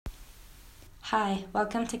Hi,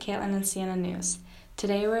 welcome to Caitlin and Sienna News.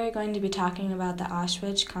 Today we're going to be talking about the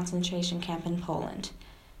Auschwitz concentration camp in Poland.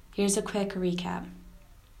 Here's a quick recap.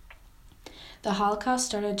 The Holocaust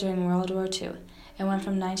started during World War II. It went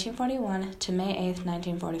from 1941 to May 8,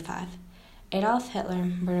 1945. Adolf Hitler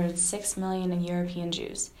murdered 6 million European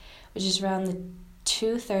Jews, which is around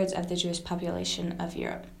two-thirds of the Jewish population of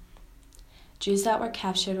Europe. Jews that were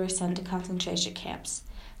captured were sent to concentration camps.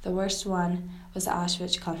 The worst one was the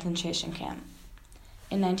Auschwitz concentration camp.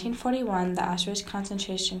 In 1941, the Auschwitz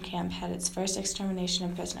concentration camp had its first extermination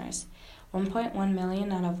of prisoners. 1.1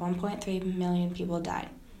 million out of 1.3 million people died.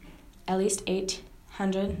 At least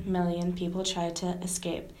 800 million people tried to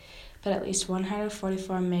escape, but at least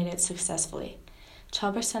 144 made it successfully.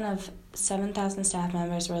 12% of 7,000 staff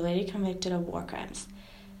members were later convicted of war crimes.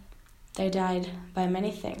 They died by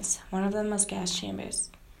many things. One of them was gas chambers.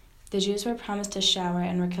 The Jews were promised a shower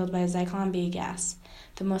and were killed by Zyklon B gas.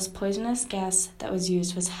 The most poisonous gas that was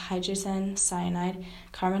used was hydrogen cyanide,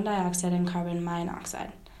 carbon dioxide, and carbon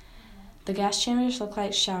monoxide. The gas chambers looked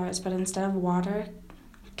like showers, but instead of water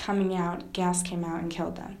coming out, gas came out and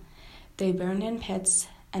killed them. They burned in pits,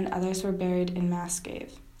 and others were buried in mass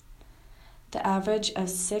graves. The average of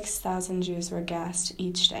 6,000 Jews were gassed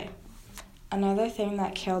each day. Another thing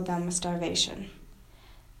that killed them was starvation.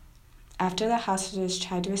 After the hostages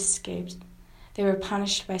tried to escape, they were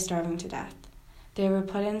punished by starving to death. They were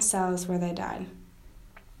put in cells where they died.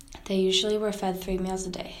 They usually were fed 3 meals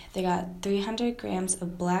a day. They got 300 grams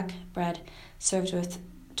of black bread served with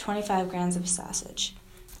 25 grams of sausage,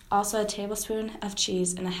 also a tablespoon of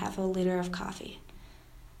cheese and a half a liter of coffee.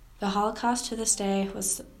 The Holocaust to this day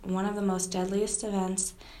was one of the most deadliest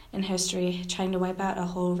events in history, trying to wipe out a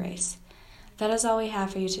whole race. That is all we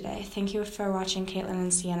have for you today. Thank you for watching Caitlin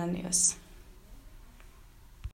and Sienna News.